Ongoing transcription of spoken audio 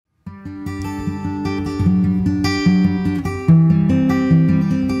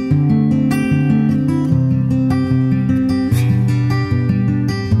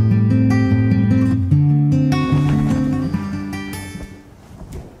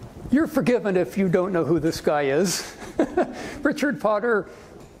You're forgiven if you don't know who this guy is. Richard Potter,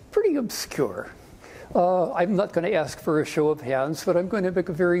 pretty obscure. I'm not going to ask for a show of hands, but I'm going to make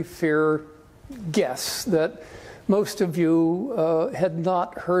a very fair guess that most of you had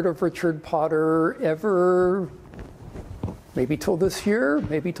not heard of Richard Potter ever, maybe till this year,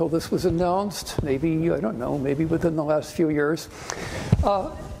 maybe till this was announced, maybe, I don't know, maybe within the last few years.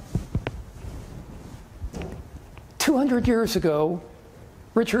 200 years ago,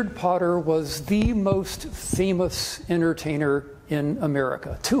 Richard Potter was the most famous entertainer in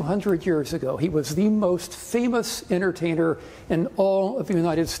America. 200 years ago, he was the most famous entertainer in all of the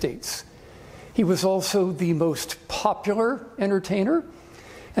United States. He was also the most popular entertainer,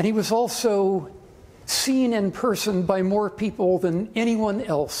 and he was also seen in person by more people than anyone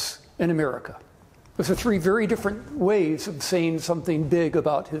else in America. Those are three very different ways of saying something big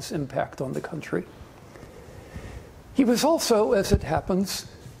about his impact on the country. He was also, as it happens,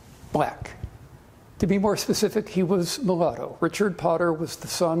 black. To be more specific, he was mulatto. Richard Potter was the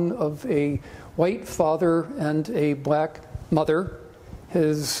son of a white father and a black mother.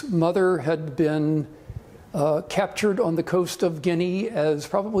 His mother had been captured on the coast of Guinea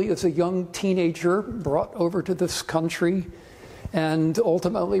probably as a young teenager, brought over to this country, and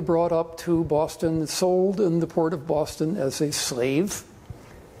ultimately brought up to Boston, sold in the port of Boston as a slave.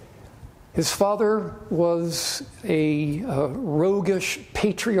 His father was a roguish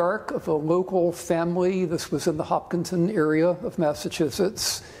patriarch of a local family. This was in the Hopkinton area of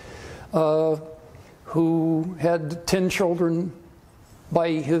Massachusetts, who had 10 children by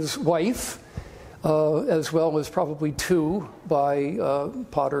his wife, as well as probably 2 by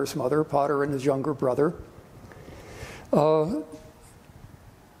Potter's mother, Potter and his younger brother.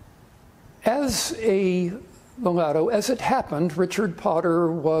 As a mulatto, as it happened, Richard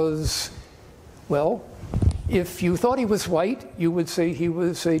Potter was, well, if you thought he was white, you would say he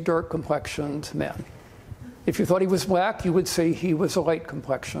was a dark-complexioned man. If you thought he was black, you would say he was a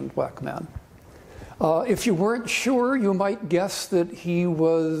light-complexioned black man. If you weren't sure, you might guess that he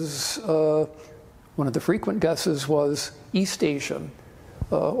was, one of the frequent guesses was East Asian,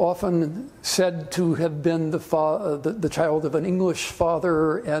 often said to have been the child of an English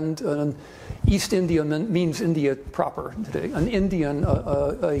father and an East Indian means India proper today, an Indian,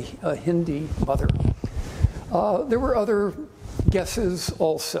 a Hindi mother. There were other guesses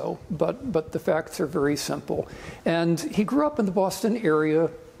also, but the facts are very simple. And he grew up in the Boston area.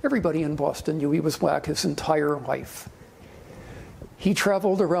 Everybody in Boston knew he was black his entire life. He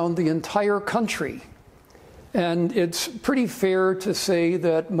traveled around the entire country. And it's pretty fair to say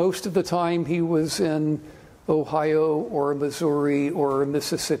that most of the time he was in Ohio or Missouri or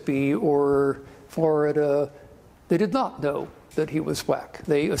Mississippi or Florida. They did not know that he was black.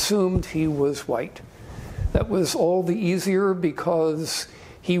 They assumed he was white. That was all the easier because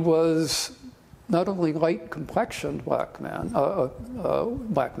he was not only light-complexioned black man or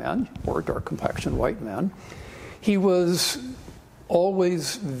dark-complexioned white man, he was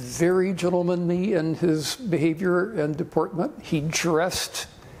always very gentlemanly in his behavior and deportment. He dressed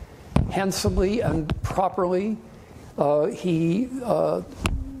handsomely and properly. He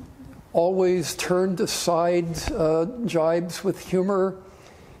always turned aside jibes with humor.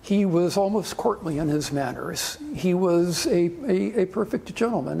 He was almost courtly in his manners. He was a perfect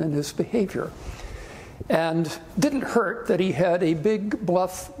gentleman in his behavior. And didn't hurt that he had a big,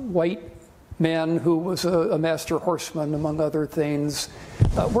 bluff, white man who was a master horseman, among other things,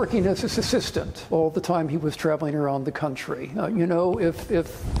 working as his assistant all the time he was traveling around the country. You know, if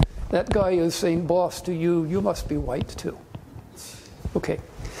that guy is saying boss to you, you must be white too. Okay.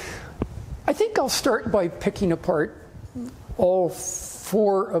 I think I'll start by picking apart all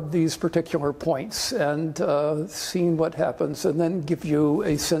 4 of these particular points and seeing what happens, and then give you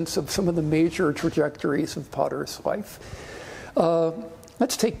a sense of some of the major trajectories of Potter's life.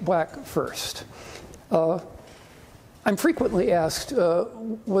 Let's take black first. I'm frequently asked,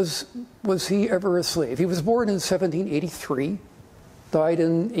 was he ever a slave? He was born in 1783, died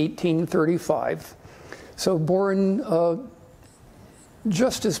in 1835. So born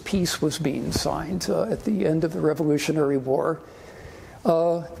just as peace was being signed at the end of the Revolutionary War.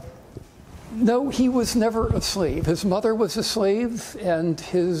 No, he was never a slave. His mother was a slave, and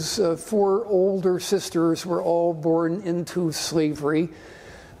his 4 older sisters were all born into slavery.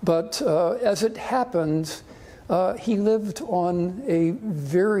 But as it happened, he lived on a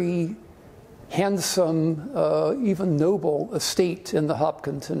very handsome, even noble estate in the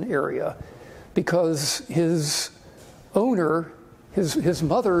Hopkinton area, because his owner, his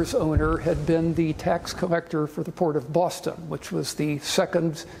mother's owner, had been the tax collector for the port of Boston, which was the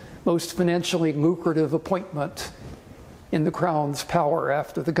second most financially lucrative appointment in the Crown's power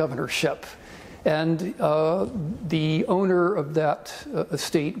after the governorship. And the owner of that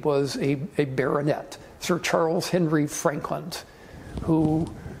estate was a baronet, Sir Charles Henry Frankland, who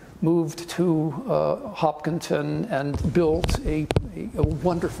moved to Hopkinton and built a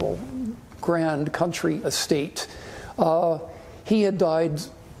wonderful, grand country estate. He had died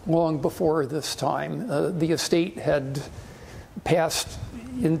long before this time. The estate had passed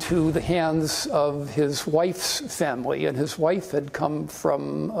into the hands of his wife's family, and his wife had come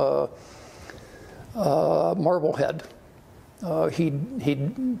from Marblehead.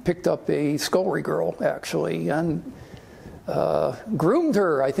 He'd picked up a scullery girl, actually, and groomed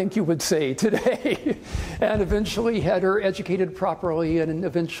her, I think you would say today, and eventually had her educated properly, and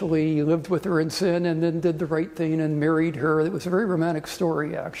eventually lived with her in sin, and then did the right thing and married her. It was a very romantic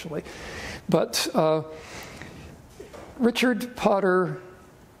story, actually. But Richard Potter,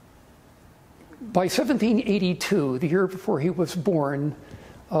 by 1782, the year before he was born,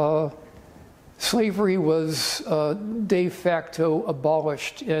 slavery was de facto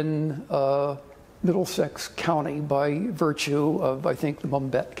abolished in Middlesex County by virtue of, I think, the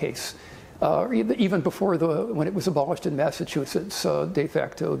Mumbet case. Even before when it was abolished in Massachusetts, de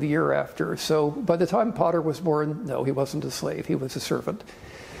facto the year after. So by the time Potter was born, no, he wasn't a slave, he was a servant.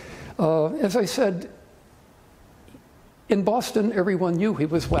 As I said, in Boston, everyone knew he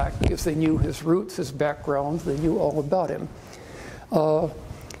was black because they knew his roots, his background, they knew all about him.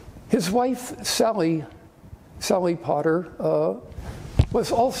 His wife, Sally Potter,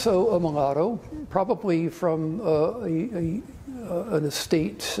 was also a mulatto, probably from an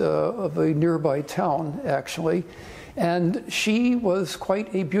estate of a nearby town, actually. And she was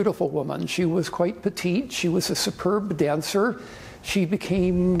quite a beautiful woman. She was quite petite. She was a superb dancer. She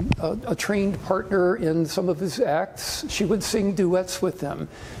became a trained partner in some of his acts. She would sing duets with him.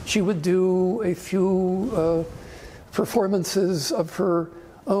 She would do a few performances of her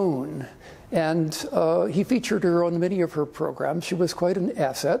own. And he featured her on many of her programs. She was quite an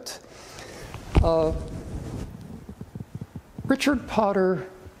asset. Richard Potter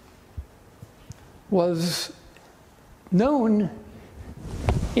was known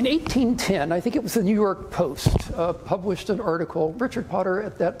in 1810. I think it was the New York Post published an article. Richard Potter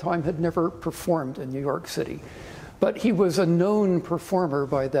at that time had never performed in New York City, but he was a known performer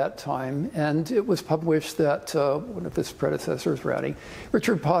by that time, and it was published that one of his predecessors,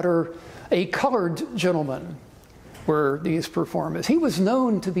 Richard Potter, a colored gentleman, were these performers. He was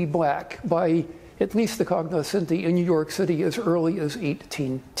known to be black by at least the cognoscenti in New York City as early as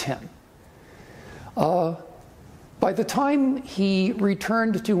 1810. By the time he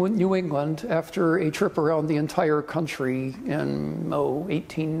returned to New England after a trip around the entire country in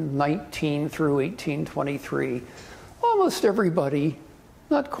 1819 through 1823, almost everybody,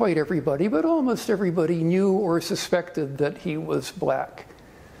 not quite everybody, but almost everybody knew or suspected that he was black.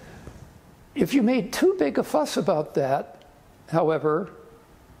 If you made too big a fuss about that, however,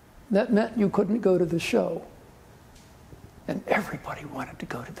 that meant you couldn't go to the show. And everybody wanted to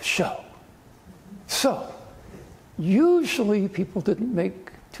go to the show. So, usually people didn't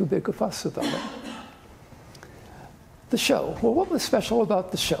make too big a fuss about it. The show. Well, what was special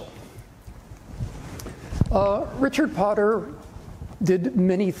about the show? Richard Potter did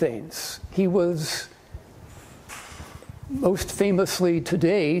many things. He was most famously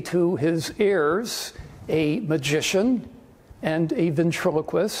today to his heirs a magician and a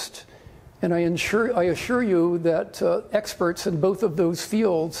ventriloquist. And I assure you that experts in both of those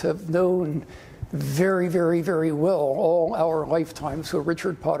fields have known very, very, very well all our lifetimes who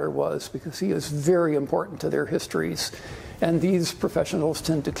Richard Potter was, because he is very important to their histories. And these professionals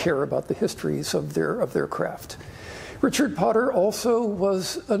tend to care about the histories of their craft. Richard Potter also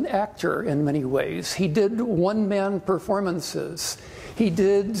was an actor in many ways. He did one-man performances. He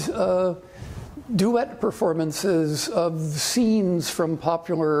did duet performances of scenes from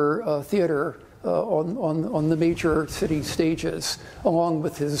popular theater on the major city stages, along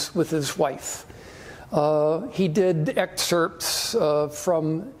with his wife. He did excerpts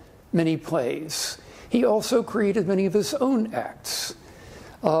from many plays. He also created many of his own acts.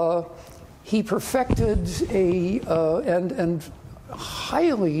 He perfected and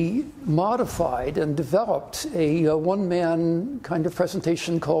highly modified and developed a one-man kind of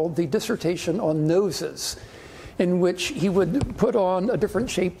presentation called the Dissertation on Noses, in which he would put on a different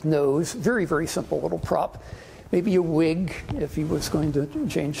shaped nose, very, very simple little prop, maybe a wig if he was going to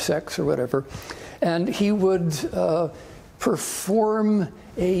change sex or whatever, and he would perform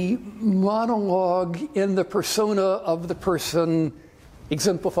a monologue in the persona of the person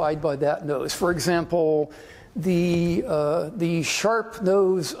exemplified by that nose. For example, the sharp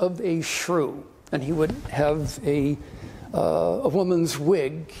nose of a shrew, and he would have a a woman's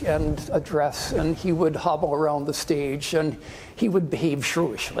wig and a dress, and he would hobble around the stage, and he would behave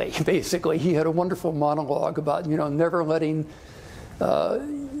shrewishly, basically. He had a wonderful monologue about, never letting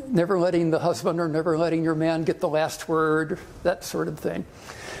the husband or never letting your man get the last word, that sort of thing.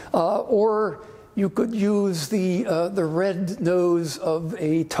 Or you could use the red nose of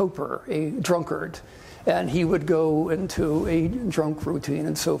a toper, a drunkard, and he would go into a drunk routine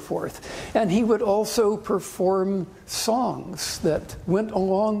and so forth. And he would also perform songs that went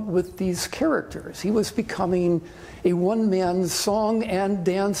along with these characters. He was becoming a one-man song and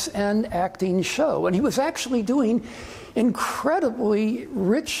dance and acting show. And he was actually doing incredibly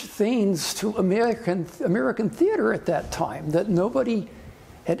rich things to American theater at that time that nobody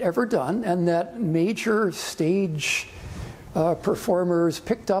had ever done, and that major stage performers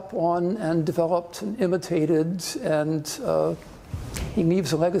picked up on and developed and imitated, and he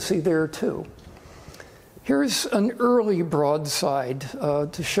leaves a legacy there too. Here's an early broadside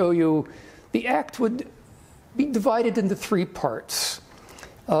to show you the act would be divided into three parts.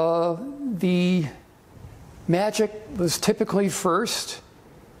 The magic was typically first.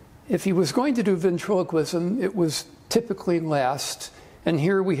 If he was going to do ventriloquism, it was typically last. And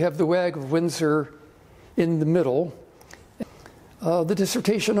here we have the Wag of Windsor in the middle. The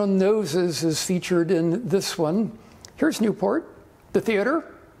dissertation on noses is featured in this one. Here's Newport, the theater.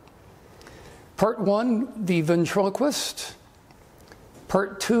 Part 1, the ventriloquist.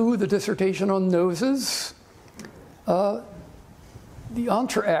 Part 2, the dissertation on noses. The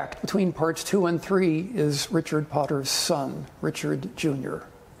entr'acte between parts 2 and 3 is Richard Potter's son, Richard Jr.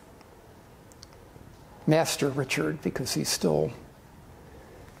 Master Richard, because he's still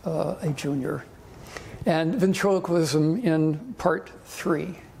a junior. And ventriloquism in part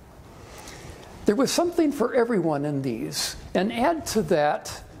 3. There was something for everyone in these. And add to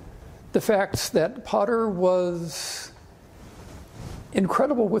that the fact that Potter was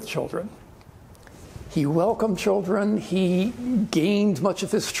incredible with children. He welcomed children. He gained much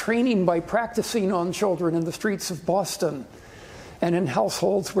of his training by practicing on children in the streets of Boston and in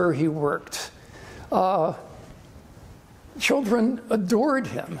households where he worked. Children adored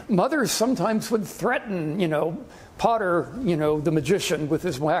him. Mothers sometimes would threaten, Potter, the magician with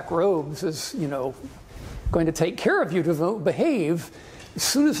his black robes is, going to take care of you to behave. As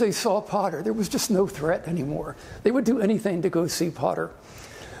soon as they saw Potter, there was just no threat anymore. They would do anything to go see Potter.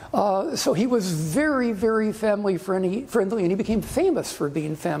 So he was very, very family friendly, and he became famous for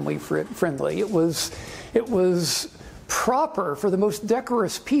being family friendly. It was proper for the most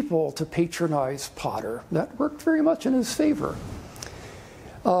decorous people to patronize Potter. That worked very much in his favor.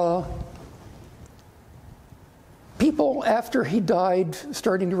 People, after he died,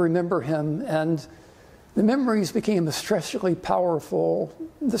 starting to remember him, and the memories became especially powerful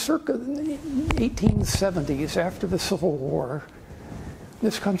in the circa 1870s, after the Civil War.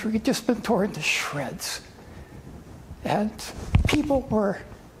 This country had just been torn to shreds. And people were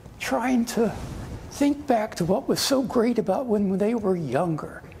trying to think back to what was so great about when they were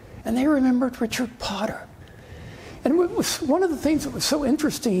younger. And they remembered Richard Potter. And one of the things that was so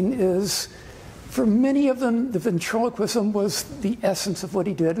interesting is, for many of them, the ventriloquism was the essence of what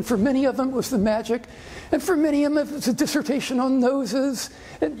he did. And for many of them, it was the magic. And for many of them, it was a dissertation on noses.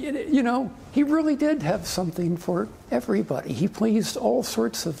 And, he really did have something for everybody. He pleased all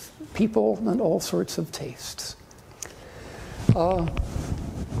sorts of people and all sorts of tastes.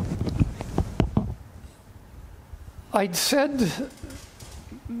 I'd said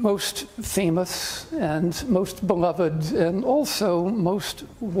most famous and most beloved and also most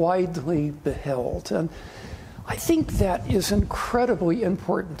widely beheld. And I think that is incredibly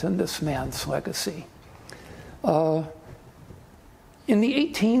important in this man's legacy. In the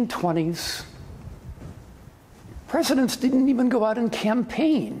 1820s, presidents didn't even go out and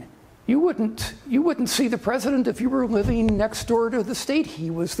campaign. You wouldn't see the president if you were living next door to the state he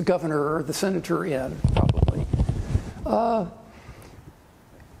was the governor or the senator in, probably.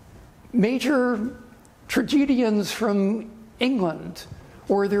 Major tragedians from England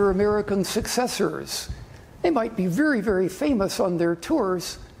or their American successors, they might be very, very famous on their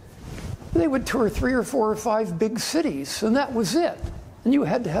tours. They would tour 3 or 4 or 5 big cities, and that was it. And you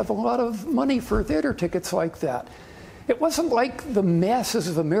had to have a lot of money for theater tickets like that. It wasn't like the masses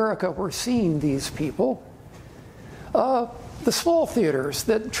of America were seeing these people. The small theaters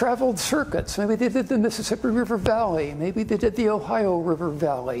that traveled circuits, maybe they did the Mississippi River Valley, maybe they did the Ohio River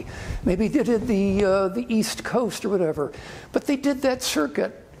Valley, maybe they did the East Coast or whatever. But they did that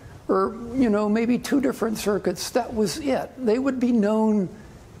circuit, or maybe 2 different circuits. That was it. They would be known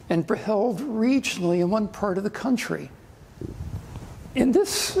and held regionally in one part of the country. In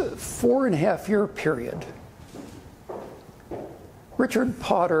this 4.5-year period, Richard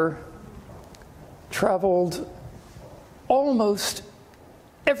Potter traveled almost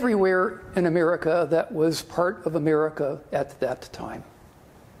everywhere in America that was part of America at that time.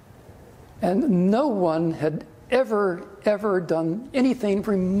 And no one had ever done anything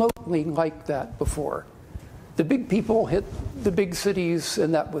remotely like that before. The big people hit the big cities,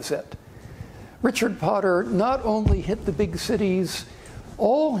 and that was it. Richard Potter not only hit the big cities,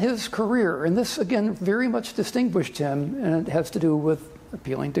 all his career, and this again very much distinguished him, and it has to do with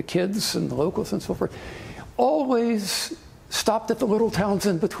appealing to kids and the locals and so forth, always stopped at the little towns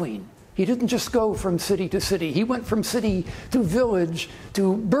in between. He didn't just go from city to city. He went from city to village,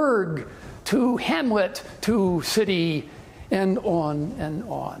 to burg, to hamlet, to city, and on and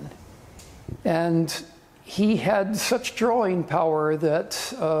on. And he had such drawing power that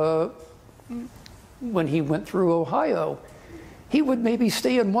when he went through Ohio, he would maybe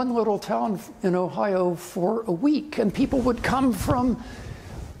stay in one little town in Ohio for a week, and people would come from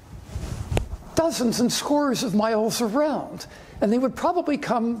dozens and scores of miles around. And they would probably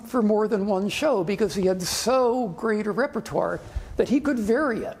come for more than one show because he had so great a repertoire that he could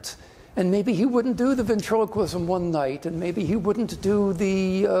vary it. And maybe he wouldn't do the ventriloquism one night, and maybe he wouldn't do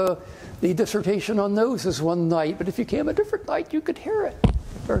the dissertation on noses one night, but if you came a different night, you could hear it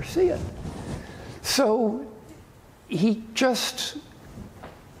or see it. So he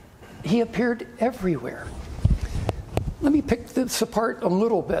appeared everywhere. Let me pick this apart a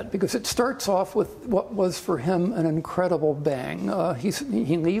little bit, because it starts off with what was for him an incredible bang.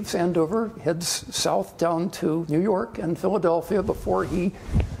 He leaves Andover, heads south down to New York and Philadelphia before he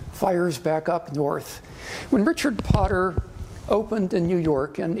fires back up north. When Richard Potter opened in New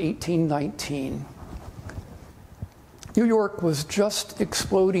York in 1819, New York was just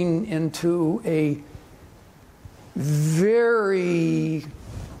exploding into a very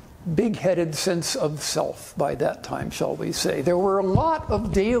big-headed sense of self by that time, shall we say. There were a lot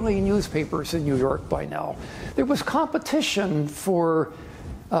of daily newspapers in New York by now. There was competition for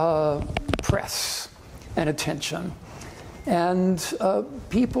press and attention. And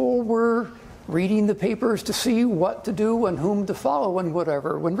people were reading the papers to see what to do and whom to follow and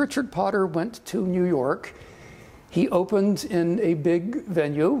whatever. When Richard Potter went to New York, he opened in a big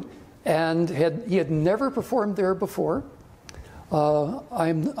venue, and he had never performed there before.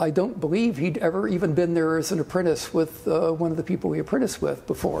 I don't believe he'd ever even been there as an apprentice with one of the people he apprenticed with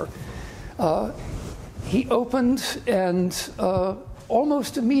before. He opened, and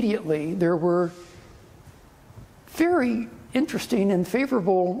almost immediately there were very interesting and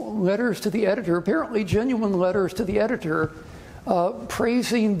favorable letters to the editor, apparently genuine letters to the editor,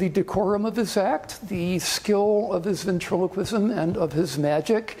 praising the decorum of his act, the skill of his ventriloquism and of his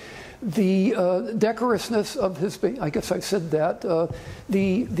magic, the decorousness of his, I guess I said that,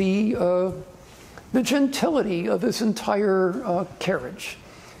 the gentility of his entire carriage.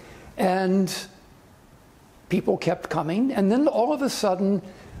 And people kept coming, and then all of a sudden,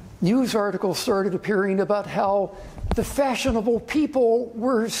 news articles started appearing about how the fashionable people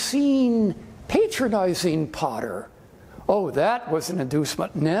were seen patronizing Potter. Oh, that was an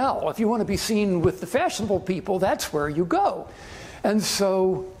inducement. Now, if you want to be seen with the fashionable people, that's where you go. And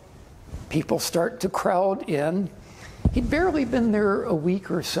so people start to crowd in. He'd barely been there a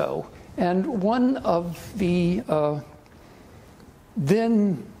week or so, and one of the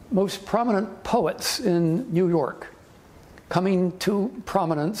then most prominent poets in New York, coming to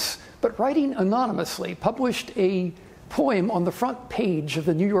prominence, but writing anonymously, published a poem on the front page of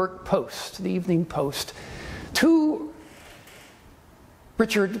the New York Post, the Evening Post, to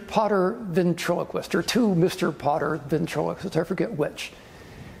Richard Potter ventriloquist, or to Mr. Potter ventriloquist, I forget which.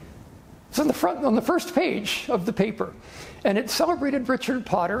 It's on the first page of the paper, and it celebrated Richard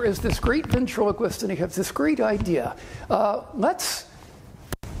Potter as this great ventriloquist, and he has this great idea. Let's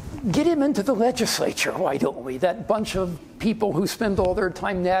get him into the legislature, why don't we? That bunch of people who spend all their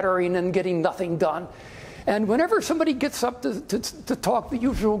time nattering and getting nothing done. And whenever somebody gets up to talk the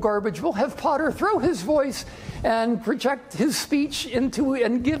usual garbage, we'll have Potter throw his voice and project his speech into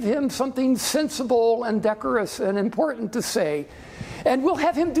and give him something sensible and decorous and important to say. And we'll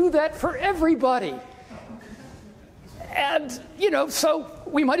have him do that for everybody. And, so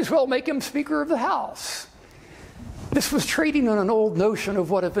we might as well make him Speaker of the House. This was trading on an old notion of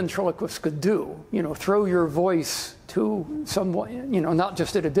what a ventriloquist could do. Throw your voice to someone, not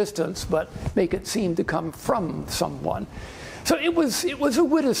just at a distance, but make it seem to come from someone. So it was a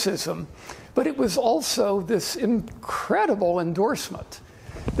witticism, but it was also this incredible endorsement,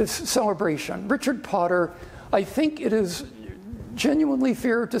 this celebration. Richard Potter, I think it is genuinely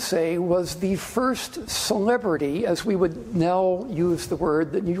fair to say, was the first celebrity, as we would now use the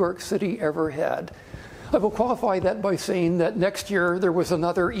word, that New York City ever had. I will qualify that by saying that next year there was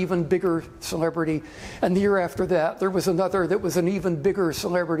another even bigger celebrity, and the year after that there was another that was an even bigger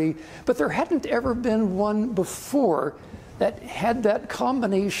celebrity, but there hadn't ever been one before that had that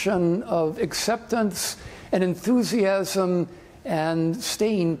combination of acceptance and enthusiasm and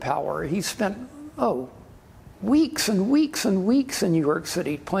staying power. He spent, weeks and weeks and weeks in New York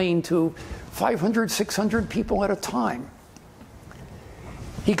City playing to 500, 600 people at a time.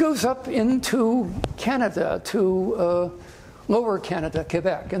 He goes up into Canada, to Lower Canada,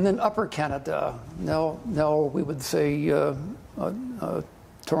 Quebec, and then Upper Canada. Now we would say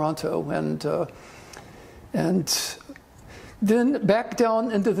Toronto, and then back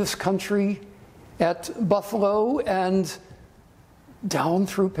down into this country at Buffalo and down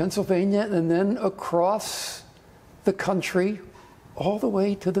through Pennsylvania, and then across the country all the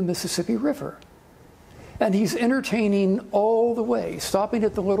way to the Mississippi River. And he's entertaining all the way, stopping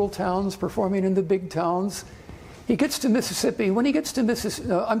at the little towns, performing in the big towns. He gets to Mississippi. When he gets to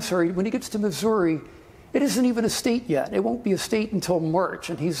when he gets to Missouri, it isn't even a state yet. It won't be a state until March,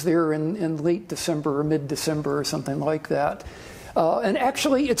 and he's there in late December or mid-December or something like that. And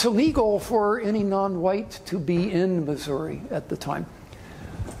actually, it's illegal for any non-white to be in Missouri at the time,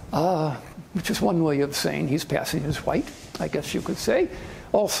 which is one way of saying he's passing as white, I guess you could say.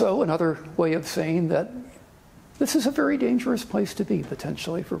 Also, another way of saying that this is a very dangerous place to be,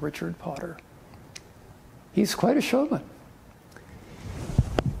 potentially, for Richard Potter. He's quite a showman.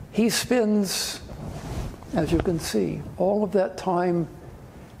 He spends, as you can see, all of that time,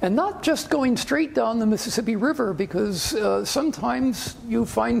 and not just going straight down the Mississippi River, because sometimes you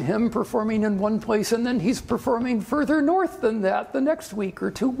find him performing in one place and then he's performing further north than that the next week or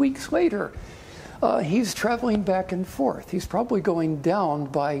 2 weeks later. He's traveling back and forth. He's probably going down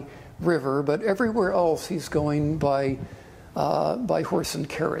by river, but everywhere else he's going by horse and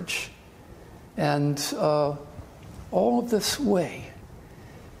carriage. And all of this way,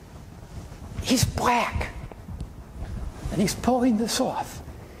 he's black, and he's pulling this off.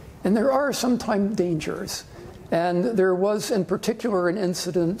 And there are sometimes dangers. And there was, in particular, an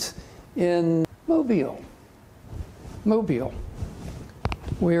incident in Mobile,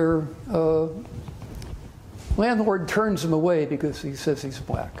 where landlord turns him away because he says he's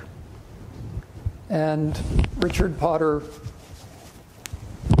black. And Richard Potter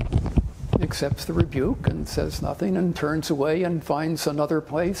accepts the rebuke and says nothing and turns away and finds another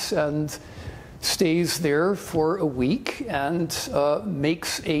place and stays there for a week and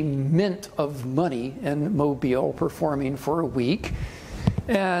makes a mint of money in Mobile, performing for a week.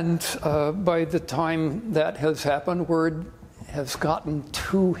 And by the time that has happened, word has gotten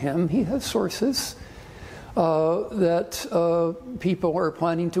to him, he has sources, that people are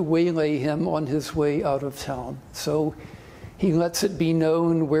planning to waylay him on his way out of town. So he lets it be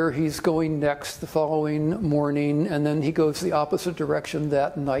known where he's going next the following morning, and then he goes the opposite direction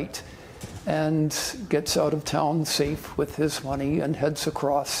that night and gets out of town safe with his money and heads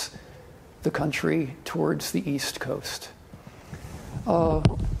across the country towards the East Coast.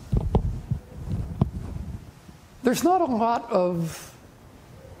 There's not a lot of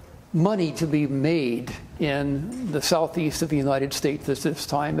money to be made in the southeast of the United States at this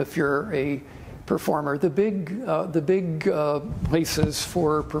time if you're a performer. The big places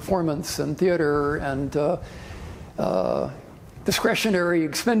for performance and theater and discretionary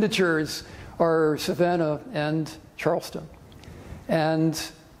expenditures are Savannah and Charleston. And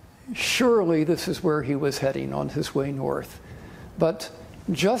surely this is where he was heading on his way north. But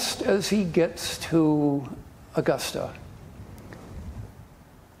just as he gets to Augusta,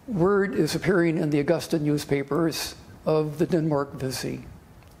 word is appearing in the Augusta newspapers of the Denmark Vesey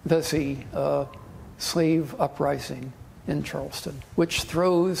slave uprising in Charleston, which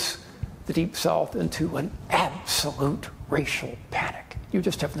throws the Deep South into an absolute racial panic. You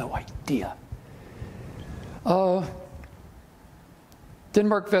just have no idea.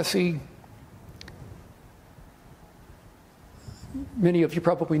 Denmark Vesey, many of you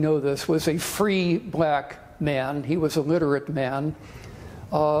probably know this, was a free black man. He was a literate man.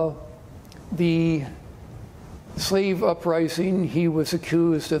 The slave uprising he was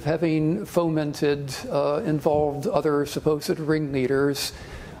accused of having fomented involved other supposed ringleaders.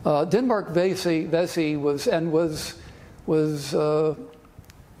 Denmark Vesey was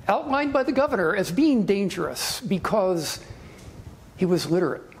outlined by the governor as being dangerous because he was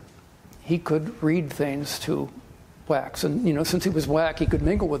literate. He could read things to blacks, and since he was black, he could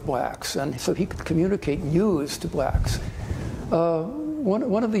mingle with blacks, and so he could communicate news to blacks.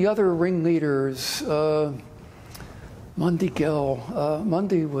 One of the other ringleaders, Mundy Gill.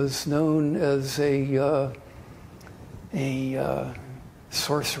 Mundy was known as a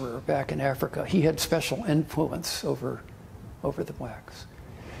sorcerer back in Africa. He had special influence over the blacks.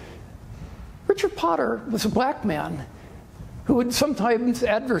 Richard Potter was a black man who would sometimes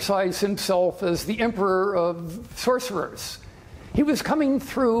advertise himself as the emperor of sorcerers. He was coming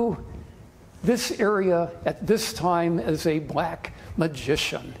through this area at this time as a black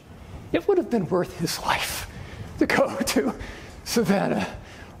magician. It would have been worth his life to go to Savannah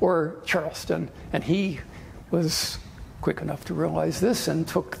or Charleston, and he was quick enough to realize this and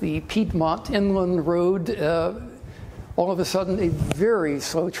took the Piedmont Inland Road. All of a sudden, a very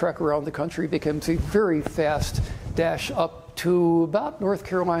slow trek around the country becomes a very fast dash up to about North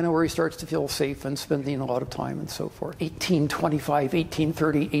Carolina, where he starts to feel safe and spending a lot of time and so forth. 1825,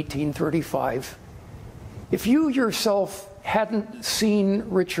 1830, 1835. If you yourself hadn't seen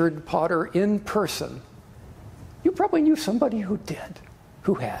Richard Potter in person, you probably knew somebody who did,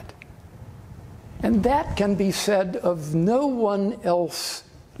 who had. And that can be said of no one else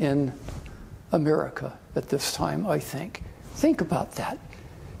in America at this time, I think. Think about that,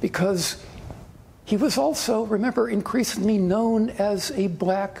 because he was also, remember, increasingly known as a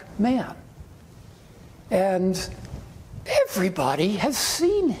black man. And everybody has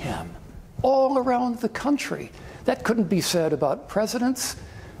seen him all around the country. That couldn't be said about presidents,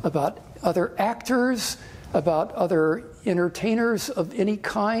 about other actors, about other entertainers of any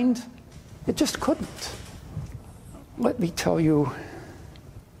kind. It just couldn't. Let me tell you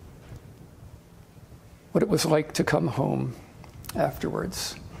what it was like to come home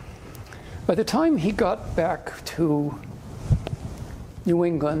afterwards. By the time he got back to New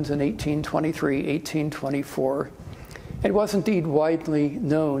England in 1823, 1824, it was indeed widely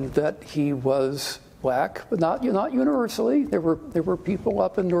known that he was black, but not universally. There were people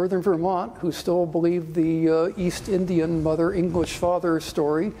up in northern Vermont who still believed the East Indian mother, English father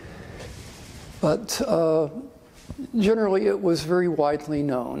story. But generally, it was very widely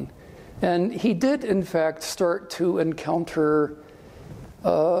known. And he did, in fact, start to encounter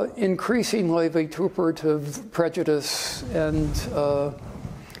increasingly vituperative prejudice and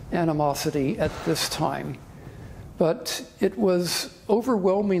animosity at this time. But it was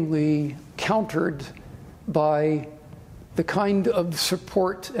overwhelmingly countered by the kind of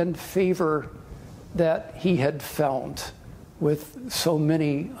support and favor that he had found with so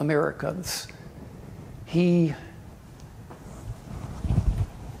many Americans. He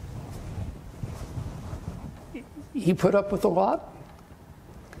put up with a lot.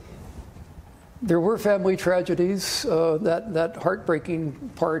 There were family tragedies. That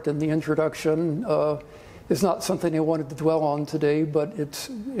heartbreaking part in the introduction is not something I wanted to dwell on today, but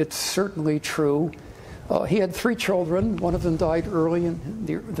it's certainly true. He had 3 children. One of them died early,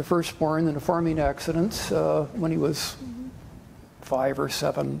 the firstborn, in a farming accident when he was 5 or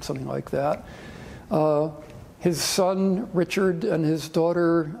 7, something like that. His son, Richard, and his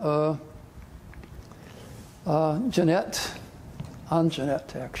daughter, Anjanette,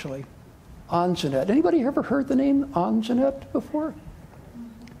 actually. Anjanette. Anybody ever heard the name Anjanette before?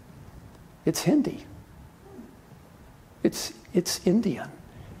 It's Hindi. It's Indian.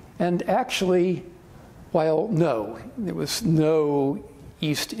 And actually, while no, there was no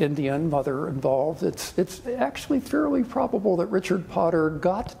East Indian mother involved, it's actually fairly probable that Richard Potter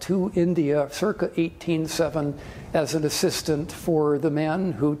got to India circa 1807 as an assistant for the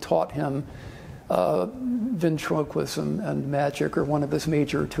man who taught him ventriloquism and magic, or one of his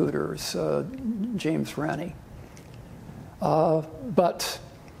major tutors, James Ranney. But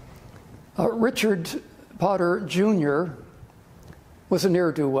Richard Potter Jr. was a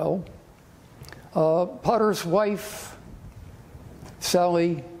ne'er-do-well. Potter's wife,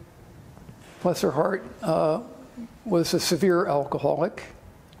 Sally, bless her heart, was a severe alcoholic.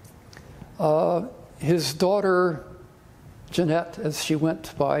 His daughter, Jeanette, as she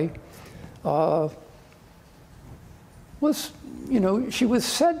went by, she was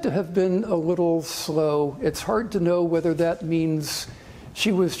said to have been a little slow. It's hard to know whether that means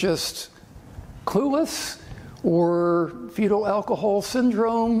she was just clueless, or fetal alcohol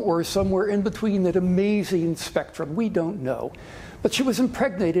syndrome, or somewhere in between that amazing spectrum. We don't know. But she was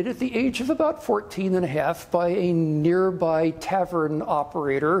impregnated at the age of about 14 and a half by a nearby tavern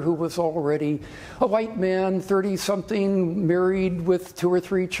operator who was already a white man, 30-something, married with 2 or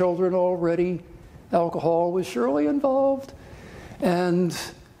 3 children already. Alcohol was surely involved. And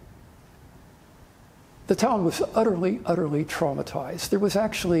the town was utterly, utterly traumatized. There was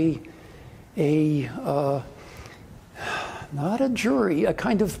actually not a jury, a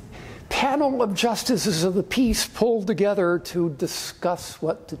kind of panel of justices of the peace pulled together to discuss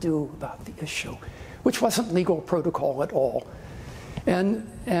what to do about the issue, which wasn't legal protocol at all. And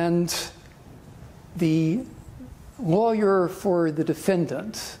the lawyer for the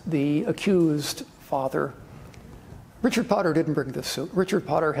defendant, the accused father, Richard Potter didn't bring this suit. Richard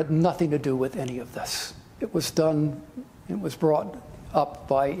Potter had nothing to do with any of this. It was brought up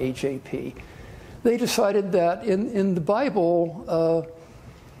by AJP. They decided that in the Bible,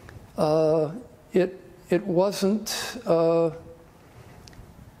 it wasn't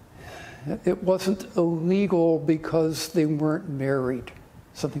illegal because they weren't married,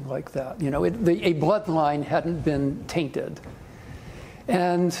 something like that. You know, a bloodline hadn't been tainted,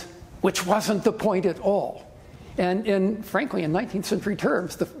 and which wasn't the point at all. And frankly, in 19th century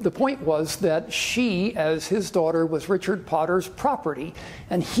terms, the point was that she, as his daughter, was Richard Potter's property,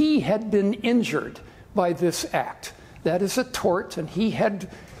 and he had been injured by this act. That is a tort, and he had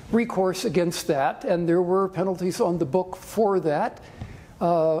recourse against that, and there were penalties on the book for that,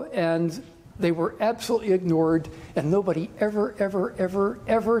 and they were absolutely ignored, and nobody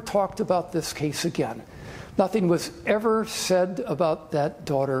ever talked about this case again. Nothing was ever said about that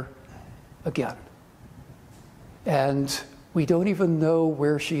daughter again. And we don't even know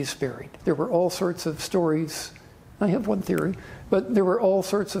where she's buried. There were all sorts of stories. I have one theory, but there were all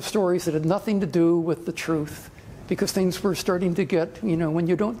sorts of stories that had nothing to do with the truth, because things were starting to get, you know, when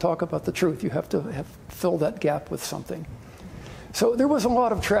you don't talk about the truth, you have to fill that gap with something. So there was a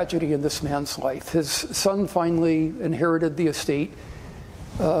lot of tragedy in this man's life. His son finally inherited the estate,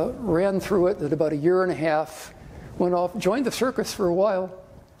 ran through it at about a year and a half, went off, joined the circus for a while,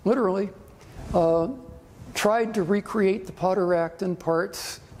 literally, tried to recreate the Potter Act in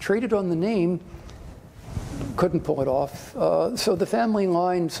parts, traded on the name, couldn't pull it off. So the family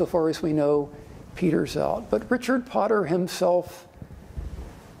line, so far as we know, peters out. But Richard Potter himself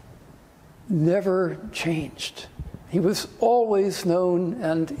never changed. He was always known,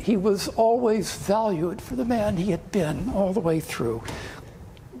 and he was always valued for the man he had been all the way through.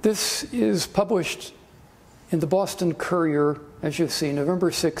 This is published in the Boston Courier, as you see,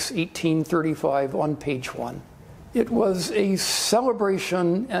 November 6, 1835, on page 1. It was a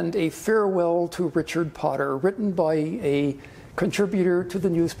celebration and a farewell to Richard Potter, written by a contributor to the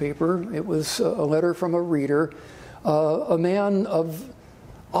newspaper. It was a letter from a reader, a man of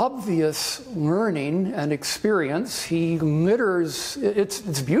obvious learning and experience. He litters,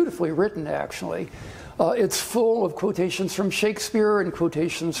 it's beautifully written, actually. It's full of quotations from Shakespeare and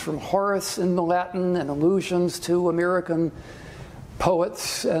quotations from Horace in the Latin and allusions to American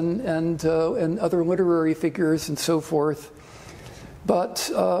poets and other literary figures and so forth. But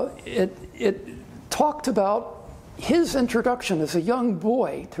it talked about his introduction as a young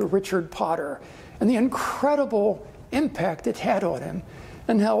boy to Richard Potter and the incredible impact it had on him,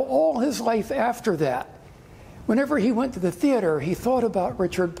 and how all his life after that, whenever he went to the theater, he thought about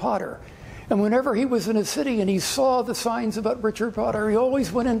Richard Potter. And whenever he was in a city and he saw the signs about Richard Potter, he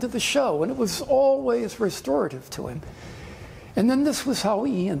always went into the show, and it was always restorative to him. And then this was how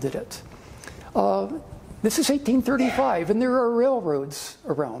he ended it. This is 1835, and there are railroads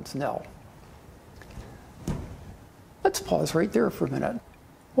around now. Let's pause right there for a minute.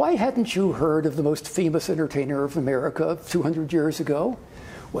 Why hadn't you heard of the most famous entertainer of America 200 years ago?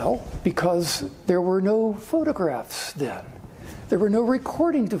 Well, because there were no photographs then. There were no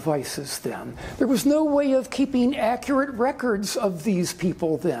recording devices then. There was no way of keeping accurate records of these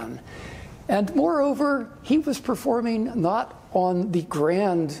people then. And moreover, he was performing not on the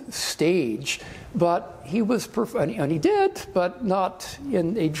grand stage, but he was, and he did, but not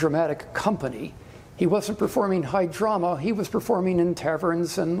in a dramatic company. He wasn't performing high drama. He was performing in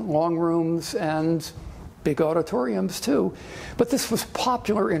taverns and long rooms and big auditoriums too. But this was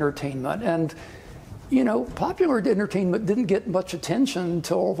popular entertainment. And, you know, popular entertainment didn't get much attention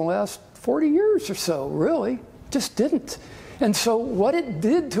until the last 40 years or so, really. Just didn't. And so what it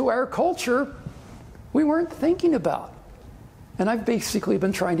did to our culture, we weren't thinking about. And I've basically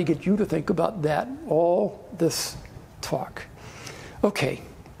been trying to get you to think about that all this talk. Okay.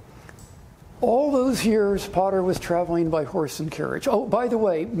 All those years, Potter was traveling by horse and carriage. Oh, by the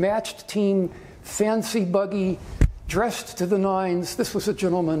way, matched team, fancy buggy, dressed to the nines. This was a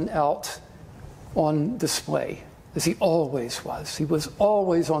gentleman out on display, as he always was. He was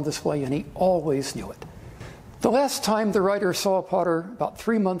always on display, and he always knew it. The last time the writer saw Potter, about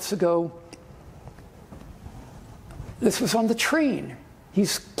 3 months ago, this was on the train.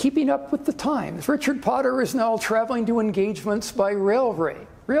 He's keeping up with the times. Richard Potter is now traveling to engagements by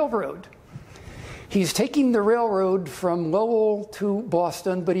railroad. He's taking the railroad from Lowell to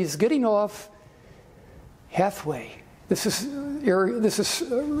Boston, but he's getting off halfway. This is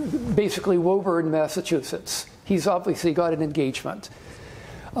basically Woburn, Massachusetts. He's obviously got an engagement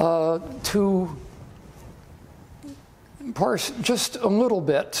to parse just a little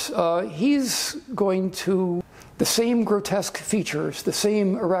bit. He's going to the same grotesque features, the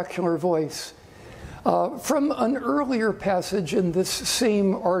same oracular voice. From an earlier passage in this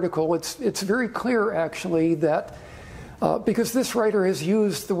same article, it's very clear actually that because this writer has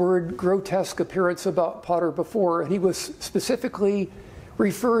used the word grotesque appearance about Potter before, and he was specifically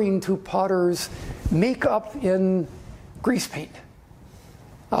referring to Potter's makeup in grease paint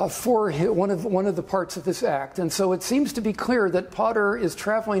for one of the parts of this act. And so it seems to be clear that Potter is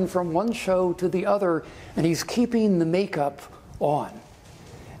traveling from one show to the other, and he's keeping the makeup on.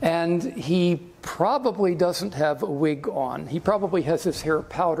 And he probably doesn't have a wig on. He probably has his hair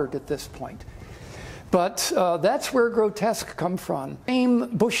powdered at this point. But that's where grotesque comes from.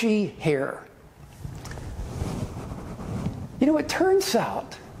 Same bushy hair. You know, it turns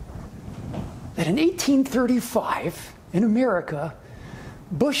out that in 1835, in America,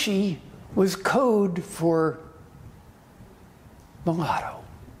 bushy was code for mulatto.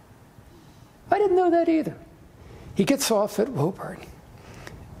 I didn't know that either. He gets off at Woburn.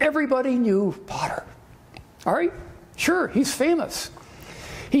 Everybody knew Potter. All right, sure, he's famous.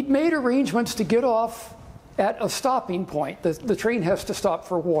 He'd made arrangements to get off at a stopping point. The train has to stop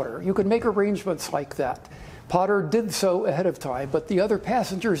for water. You could make arrangements like that. Potter did so ahead of time, but the other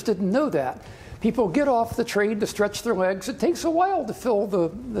passengers didn't know that. People get off the train to stretch their legs. It takes a while to fill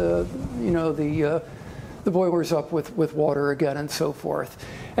the boilers up with water again and so forth.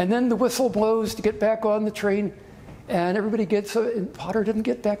 And then the whistle blows to get back on the train, and everybody gets, and Potter didn't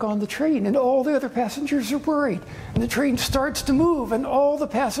get back on the train, and all the other passengers are worried. And the train starts to move, and all the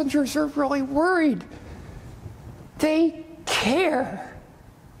passengers are really worried. They care.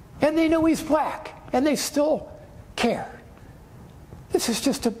 And they know he's black, and they still care. This is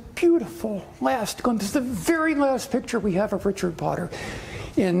just a beautiful last glimpse, the very last picture we have of Richard Potter.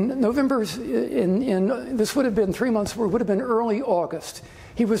 In November, this would have been 3 months, it would have been early August.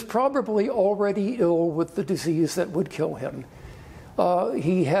 He was probably already ill with the disease that would kill him.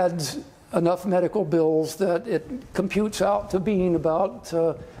 He had enough medical bills that it computes out to being about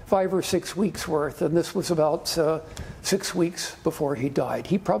 5 or 6 weeks worth, and this was about 6 weeks before he died.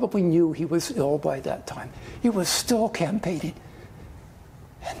 He probably knew he was ill by that time. He was still campaigning,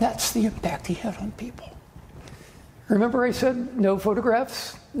 and that's the impact he had on people. Remember I said no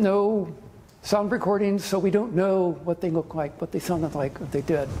photographs, no sound recordings, so we don't know what they look like, what they sounded like, what they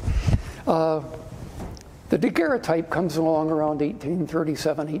did. The daguerreotype comes along around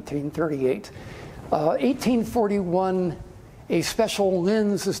 1837, 1838. 1841, a special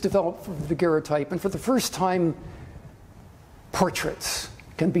lens is developed for the daguerreotype, and for the first time, portraits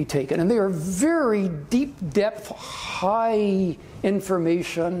can be taken. And they are very deep depth, high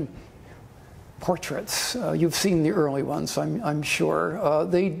information portraits. You've seen the early ones, I'm sure.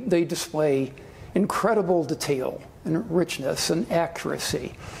 They display incredible detail and richness and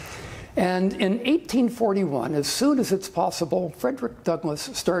accuracy. And in 1841, as soon as it's possible, Frederick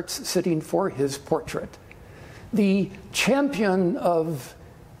Douglass starts sitting for his portrait. The champion of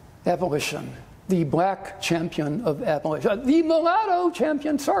abolition, the black champion of abolition, the mulatto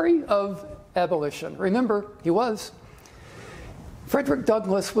champion, of abolition. Remember, he was. Frederick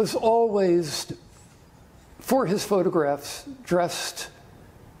Douglass was always, for his photographs, dressed.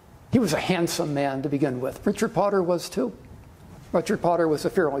 He was a handsome man to begin with. Richard Potter was too. Richard Potter was a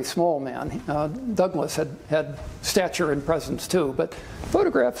fairly small man. Douglass had stature and presence too, but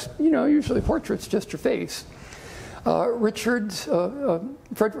photographs, usually portraits, just your face.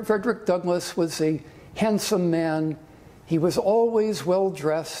 Frederick Douglass was a handsome man. He was always well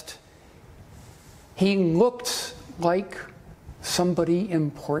dressed. He looked like somebody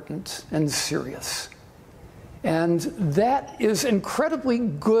important and serious. And that is incredibly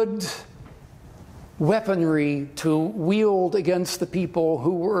good weaponry to wield against the people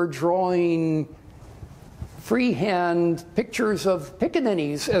who were drawing freehand pictures of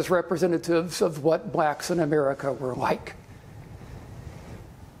pickaninnies as representatives of what blacks in America were like.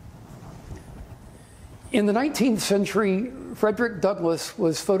 In the 19th century, Frederick Douglass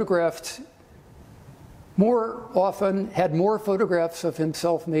was photographed more often, had more photographs of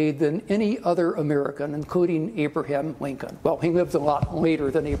himself made than any other American, including Abraham Lincoln. Well, he lived a lot later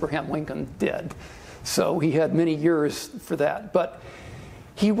than Abraham Lincoln did, so he had many years for that. But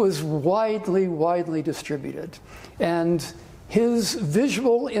he was widely distributed, and his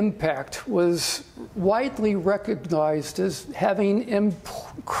visual impact was widely recognized as having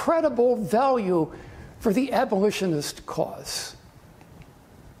incredible value for the abolitionist cause.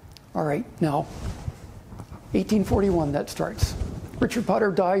 All right, now, 1841, that starts. Richard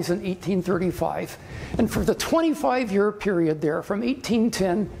Potter dies in 1835. And for the 25-year period there, from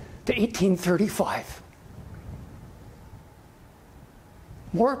 1810 to 1835,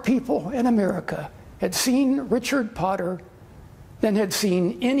 more people in America had seen Richard Potter than had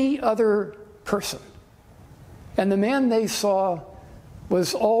seen any other person. And the man they saw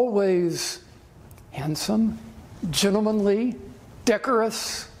was always handsome, gentlemanly,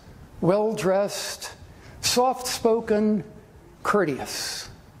 decorous, well-dressed, soft-spoken, courteous.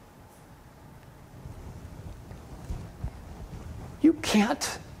 You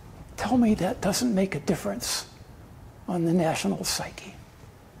can't tell me that doesn't make a difference on the national psyche.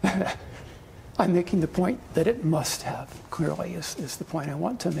 I'm making the point that it must have, clearly, is the point I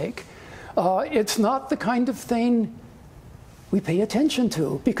want to make. It's not the kind of thing we pay attention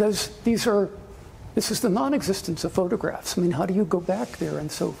to, because this is the non-existence of photographs. I mean, how do you go back there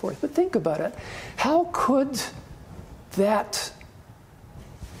and so forth? But think about it. How could that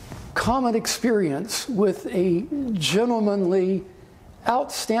common experience with a gentlemanly,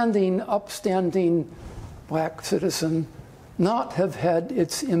 outstanding, upstanding black citizen not have had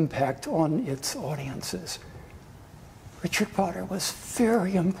its impact on its audiences? Richard Potter was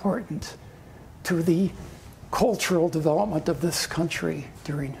very important to the cultural development of this country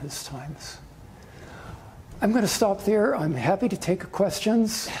during his times. I'm going to stop there. I'm happy to take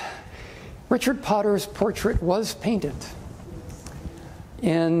questions. Richard Potter's portrait was painted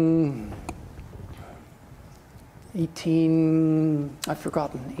in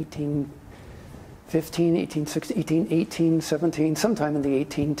 1815, 1816, 18, 17, sometime in the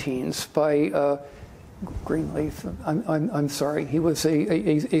 18 teens by Greenleaf. I'm sorry. He was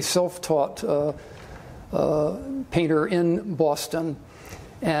a self-taught painter in Boston.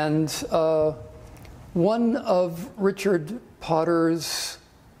 And one of Richard Potter's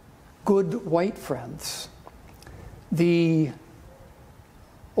good white friends, the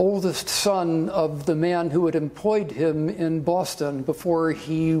oldest son of the man who had employed him in Boston before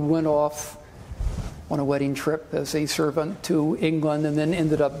he went off on a wedding trip as a servant to England, and then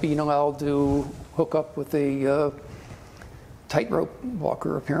ended up being allowed to hook up with a tightrope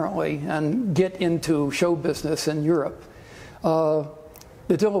walker, apparently, and get into show business in Europe.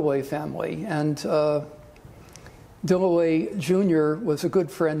 The Dillaway family. And Dillaway Jr. was a good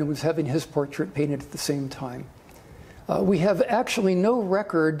friend and was having his portrait painted at the same time. We have actually no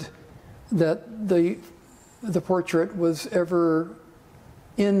record that the portrait was ever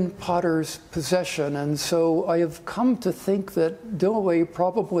in Potter's possession, and so I have come to think that Dillaway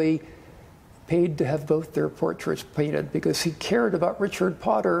probably paid to have both their portraits painted because he cared about Richard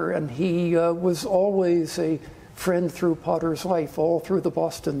Potter, and he was always a friend through Potter's life, all through the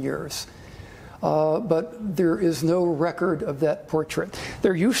Boston years. But there is no record of that portrait.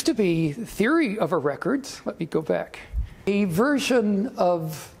 There used to be theory of a record. Let me go back. A version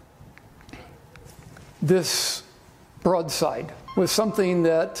of this broadside was something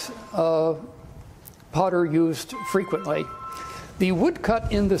that Potter used frequently. The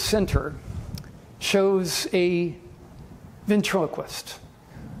woodcut in the center shows a ventriloquist.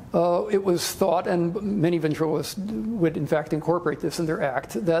 It was thought, and many ventriloquists would in fact incorporate this in their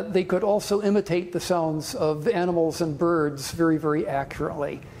act, that they could also imitate the sounds of animals and birds very, very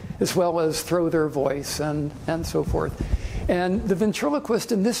accurately, as well as throw their voice and so forth. And the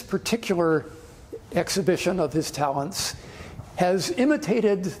ventriloquist in this particular exhibition of his talents has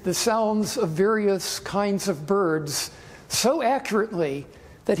imitated the sounds of various kinds of birds so accurately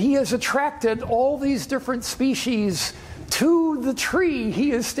that he has attracted all these different species to the tree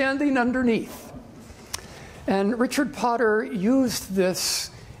he is standing underneath. And Richard Potter used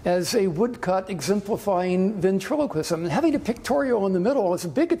this as a woodcut exemplifying ventriloquism. And having a pictorial in the middle is a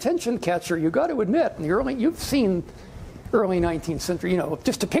big attention catcher, you got to admit. In the you've seen early 19th century,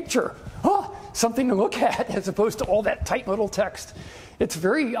 just a picture. Something to look at as opposed to all that tight little text. It's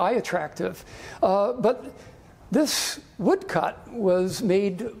very eye attractive. But this woodcut was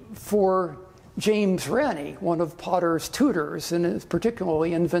made for James Ranney, one of Potter's tutors, and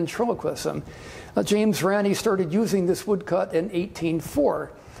particularly in ventriloquism. James Ranney started using this woodcut in 1804,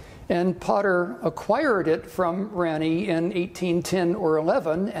 and Potter acquired it from Ranney in 1810 or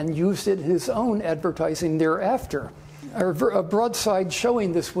 11 and used it in his own advertising thereafter. A broadside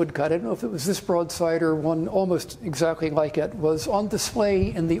showing this woodcut, I don't know if it was this broadside or one almost exactly like it, was on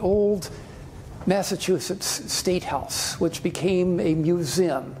display in the old Massachusetts State House, which became a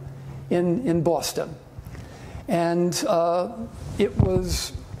museum in Boston. And it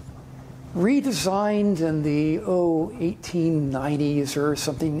was redesigned in the 1890s or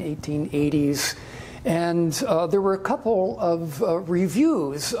something, 1880s. And there were a couple of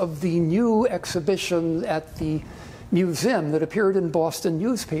reviews of the new exhibition at the museum that appeared in Boston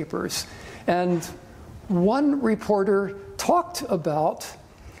newspapers. And one reporter talked about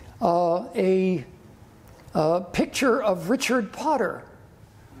a picture of Richard Potter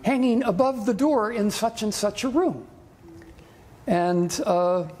hanging above the door in such and such a room. And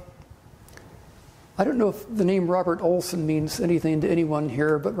I don't know if the name Robert Olson means anything to anyone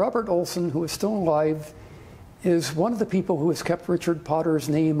here, but Robert Olson, who is still alive, is one of the people who has kept Richard Potter's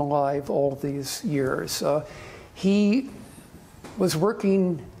name alive all these years. He was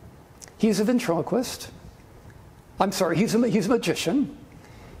working, he's a ventriloquist. I'm sorry, he's a magician.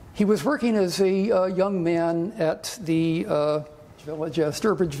 He was working as a young man at the village,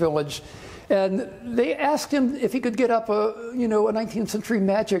 Sturbridge Village, and they asked him if he could get up a 19th century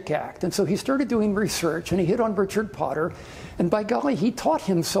magic act. And so he started doing research, and he hit on Richard Potter. And by golly, he taught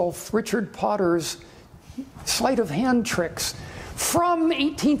himself Richard Potter's sleight of hand tricks from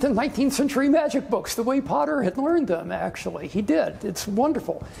 18th and 19th century magic books, the way Potter had learned them, actually. He did. It's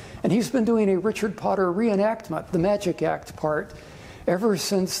wonderful. And he's been doing a Richard Potter reenactment, the magic act part, ever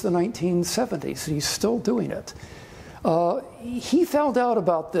since the 1970s. He's still doing it. He found out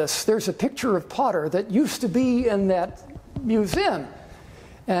about this. There's a picture of Potter that used to be in that museum.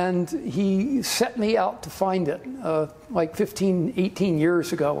 And he set me out to find it like 15, 18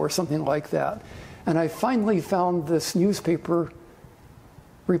 years ago or something like that. And I finally found this newspaper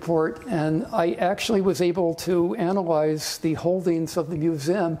report, and I actually was able to analyze the holdings of the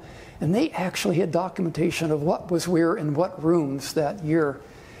museum, and they actually had documentation of what was where in what rooms that year.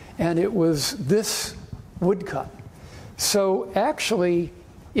 And it was this woodcut. So actually,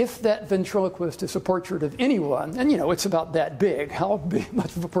 if that ventriloquist is a portrait of anyone, and it's about that big, how big,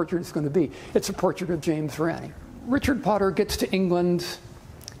 much of a portrait it's going to be, it's a portrait of James Ranney. Richard Potter gets to England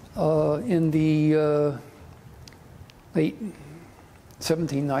in the late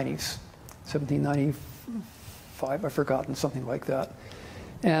 1790s, 1795, I've forgotten, something like that.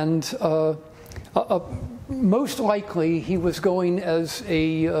 And most likely he was going as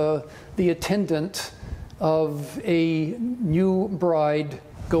the attendant of a new bride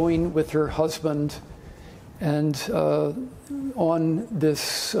going with her husband and on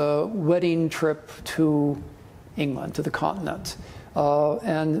this wedding trip to England, to the continent.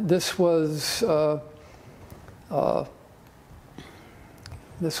 And this was, I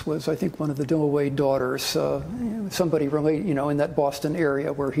think, one of the Dillaway daughters, somebody related, in that Boston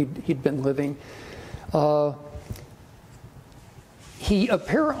area where he'd been living. He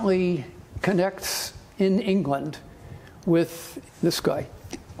apparently connects in England with this guy,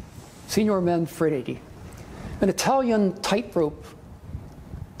 Signor Manfredi, an Italian tightrope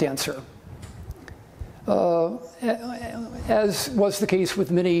dancer. As was the case with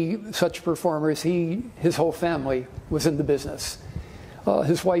many such performers, his whole family was in the business.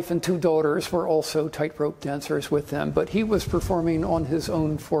 His wife and two daughters were also tightrope dancers with him, but he was performing on his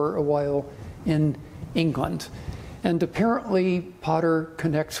own for a while in England. And apparently Potter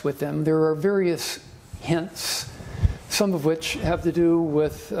connects with them. There are various hints, some of which have to do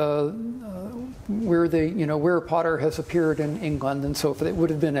with where Potter has appeared in England and so forth. It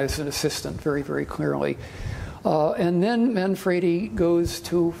would have been as an assistant, very, very clearly. And then Manfredi goes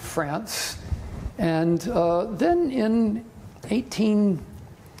to France, and then in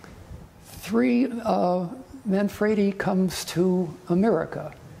 1803, Manfredi comes to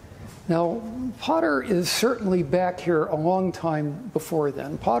America. Now, Potter is certainly back here a long time before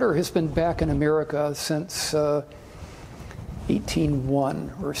then. Potter has been back in America since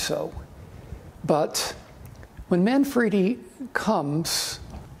 1801 or so. But when Manfredi comes,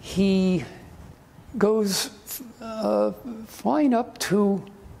 he goes flying up to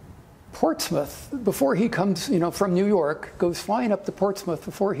Portsmouth before he comes, from New York, goes flying up to Portsmouth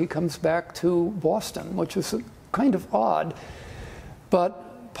before he comes back to Boston, which is kind of odd.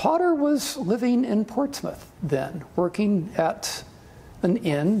 But Potter was living in Portsmouth then, working at an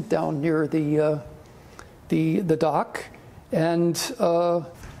inn down near the dock. And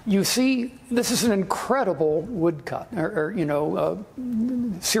you see, this is an incredible woodcut,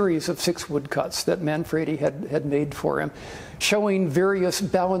 series of 6 woodcuts that Manfredi had made for him, showing various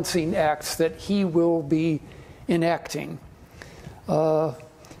balancing acts that he will be enacting.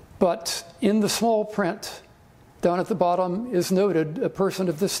 But in the small print, down at the bottom is noted, a person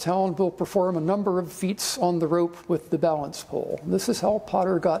of this town will perform a number of feats on the rope with the balance pole. This is how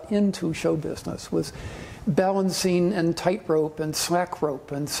Potter got into show business, was balancing and tightrope and slack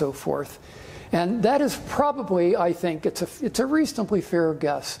rope and so forth. And that is probably, I think, it's a reasonably fair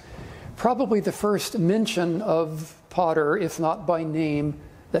guess, probably the first mention of Potter, if not by name,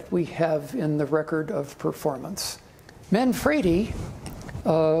 that we have in the record of performance. Manfredi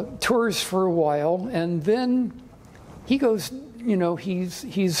tours for a while, and then he goes,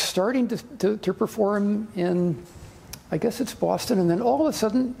 he's starting to perform in, I guess it's Boston, and then all of a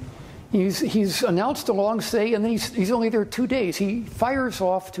sudden He's announced a long stay, and then he's only there 2 days. He fires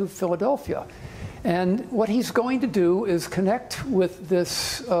off to Philadelphia. And what he's going to do is connect with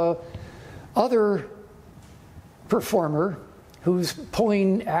this other performer who's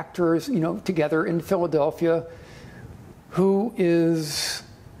pulling actors, together in Philadelphia, who is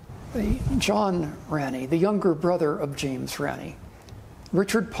John Ranney, the younger brother of James Ranney.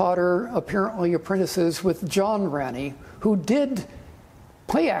 Richard Potter apparently apprentices with John Ranney, who did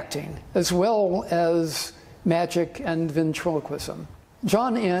play acting as well as magic and ventriloquism.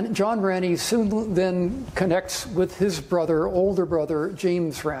 John Ranney soon then connects with his older brother,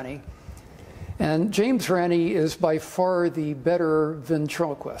 James Ranney. And James Ranney is by far the better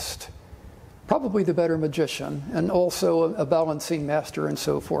ventriloquist, probably the better magician, and also a balancing master and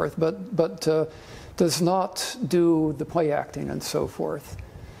so forth, but does not do the play acting and so forth.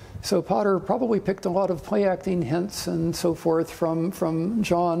 So Potter probably picked a lot of play acting hints and so forth from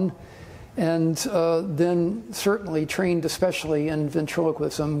John, and then certainly trained especially in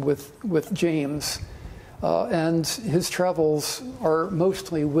ventriloquism with James. And his travels are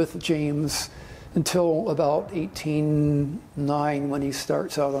mostly with James until about 1809 when he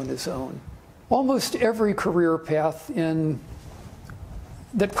starts out on his own. Almost every career path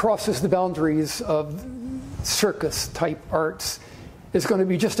that crosses the boundaries of circus-type arts is going to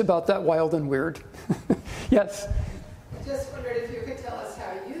be just about that wild and weird. Yes? I just wondered if you could tell us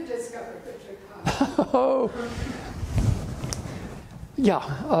how you discovered Richard Potter. Oh,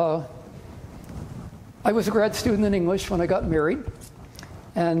 yeah. I was a grad student in English when I got married,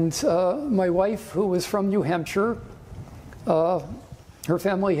 and my wife, who was from New Hampshire, her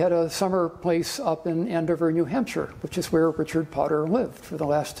family had a summer place up in Andover, New Hampshire, which is where Richard Potter lived for the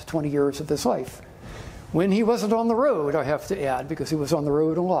last 20 years of his life. When he wasn't on the road, I have to add, because he was on the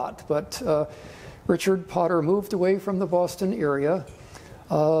road a lot. But Richard Potter moved away from the Boston area,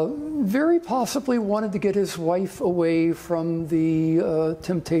 very possibly wanted to get his wife away from the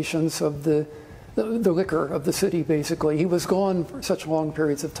temptations of the liquor of the city, basically. He was gone for such long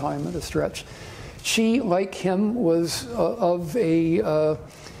periods of time at a stretch. She, like him, was of an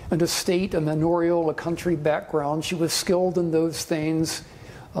estate, a manorial, a country background. She was skilled in those things.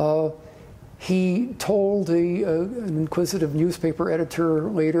 He told an inquisitive newspaper editor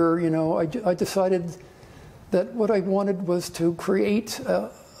later, I decided that what I wanted was to create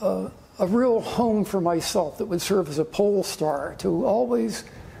a real home for myself that would serve as a pole star, to always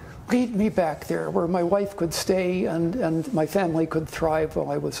lead me back there where my wife could stay and my family could thrive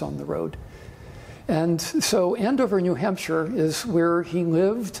while I was on the road. And so Andover, New Hampshire is where he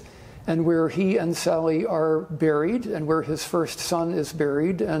lived and where he and Sally are buried and where his first son is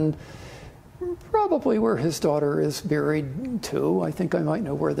buried, and probably where his daughter is buried too. I think I might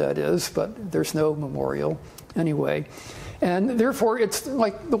know where that is, but there's no memorial anyway. And therefore, it's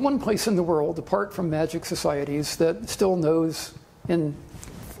like the one place in the world, apart from magic societies, that still knows in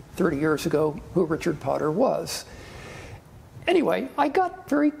 30 years ago who Richard Potter was. Anyway, I got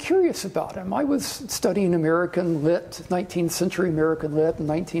very curious about him. I was studying American lit, 19th century American lit, and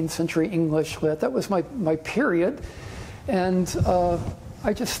 19th century English lit. That was my period. And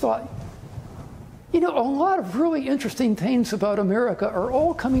I just thought, a lot of really interesting things about America are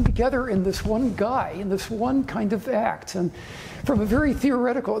all coming together in this one guy, in this one kind of act. And from a very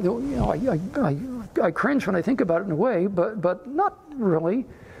theoretical, I cringe when I think about it in a way, but not really.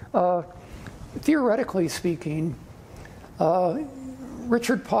 Theoretically speaking,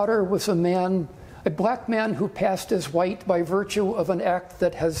 Richard Potter was a black man who passed as white by virtue of an act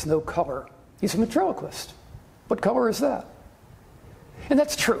that has no color. He's a ventriloquist. What color is that? And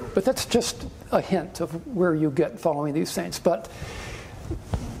that's true, but that's just a hint of where you get following these things. But,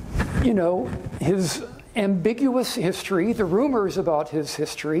 his ambiguous history, the rumors about his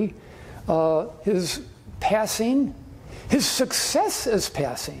history, his passing, his success as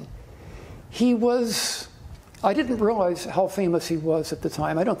passing. I didn't realize how famous he was at the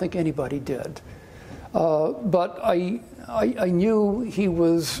time. I don't think anybody did. But I knew he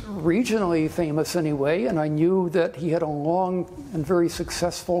was regionally famous anyway, and I knew that he had a long and very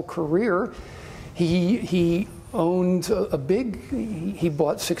successful career. He owned he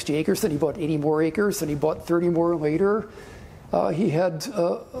bought 60 acres, then he bought 80 more acres, then he bought 30 more later. He had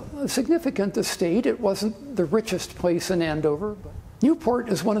a significant estate. It wasn't the richest place in Andover, but Newport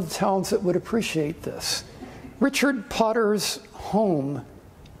is one of the towns that would appreciate this. Richard Potter's home,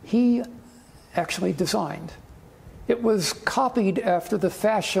 he actually designed. It was copied after the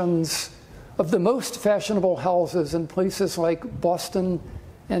fashions of the most fashionable houses in places like Boston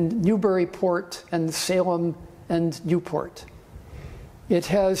and Newburyport and Salem and Newport. You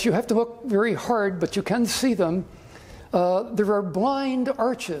have to look very hard, but you can see them. There are blind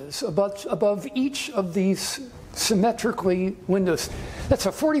arches above each of these symmetrically windows. That's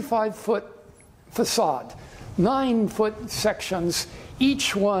a 45-foot facade, 9-foot sections.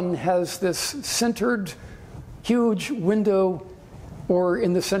 Each one has this centered, huge window, or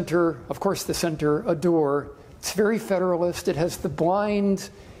in the center, of course, the center, a door. It's very Federalist. It has the blind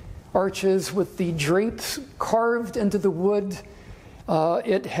arches with the drapes carved into the wood.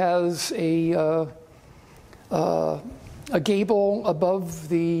 It has a gable above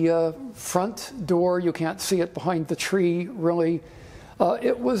the front door. You can't see it behind the tree, really.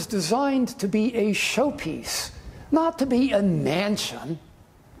 It was designed to be a showpiece, not to be a mansion,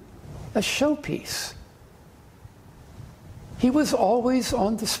 a showpiece. He was always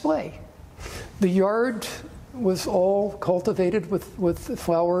on display. The yard was all cultivated with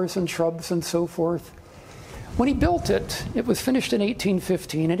flowers and shrubs and so forth. When he built it, it was finished in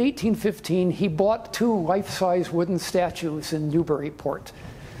 1815. In 1815, he bought 2 life-size wooden statues in Newburyport.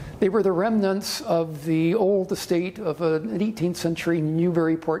 They were the remnants of the old estate of an 18th century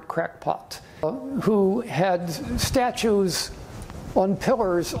Newburyport crackpot who had statues on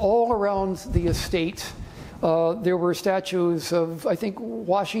pillars all around the estate. There were statues of, I think,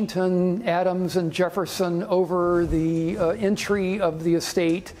 Washington, Adams, and Jefferson over the entry of the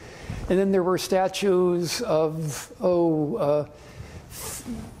estate. And then there were statues of,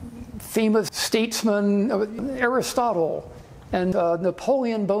 famous statesmen, Aristotle, and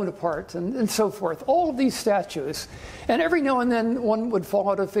Napoleon Bonaparte, and so forth. All of these statues. And every now and then one would fall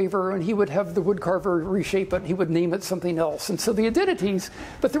out of favor, and he would have the woodcarver reshape it, and he would name it something else. And so the identities,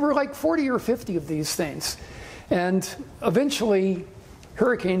 but there were like 40 or 50 of these things. And eventually,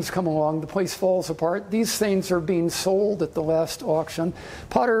 hurricanes come along, the place falls apart. These things are being sold at the last auction.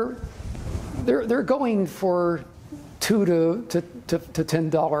 Potter, they're going for $2 to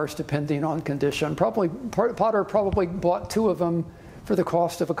 $10, depending on condition. Potter probably bought 2 of them for the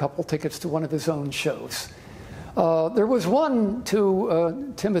cost of a couple tickets to one of his own shows. There was one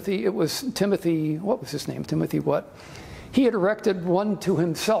to Timothy. It was Timothy. What was his name? Timothy what? He had erected one to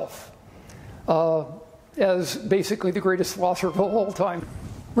himself as basically the greatest philosopher of all time.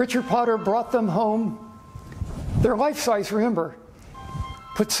 Richard Potter brought them home. They're life-size, remember.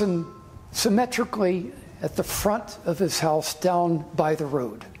 Puts them symmetrically at the front of his house down by the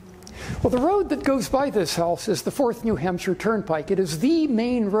road. Well, the road that goes by this house is the 4th New Hampshire Turnpike. It is the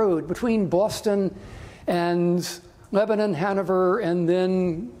main road between Boston and Lebanon, Hanover, and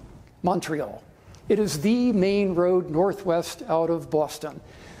then Montreal. It is the main road northwest out of Boston.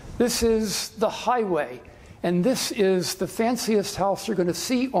 This is the highway, and this is the fanciest house you're going to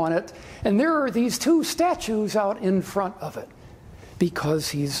see on it. And there are these 2 statues out in front of it, because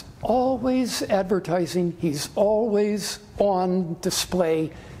he's always advertising, he's always on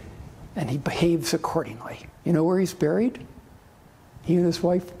display, and he behaves accordingly. You know where he's buried? He and his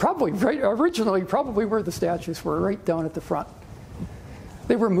wife, originally probably where the statues were, right down at the front.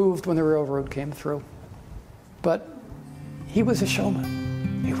 They were moved when the railroad came through. But he was a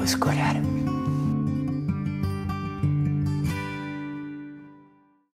showman. He was good at it.